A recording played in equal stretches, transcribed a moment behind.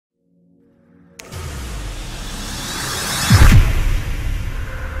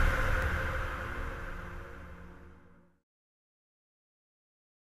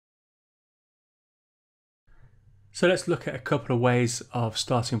So let's look at a couple of ways of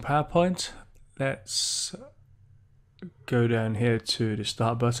starting PowerPoint. Let's go down here to the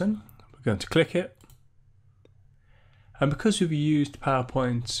Start button. We're going to click it. And because we've used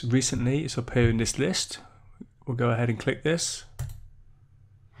PowerPoint recently, it's up here in this list. We'll go ahead and click this.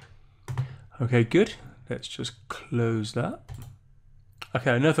 Okay, good. Let's just close that.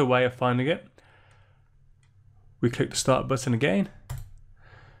 Okay, another way of finding it. We click the Start button again.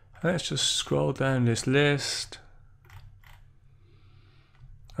 And let's just scroll down this list.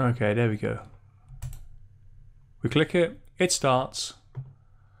 Okay, there we go. We click it, it starts.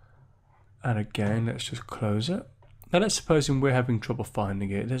 And again, let's just close it. Now let's suppose we're having trouble finding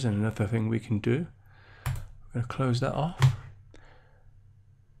it. There's another thing we can do. I'm going to close that off.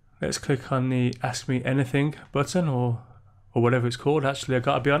 Let's click on the Ask Me Anything button or whatever it's called. Actually, I've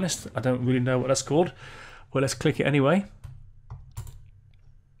got to be honest, I don't really know what that's called. Well, let's click it anyway.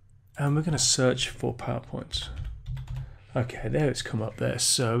 And we're going to search for PowerPoint. Okay, there it's come up there.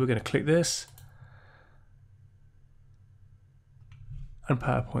 So we're going to click this. And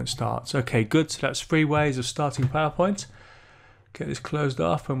PowerPoint starts. Okay, good. So that's 3 ways of starting PowerPoint. Get this closed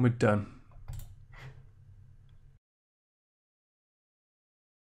off and we're done.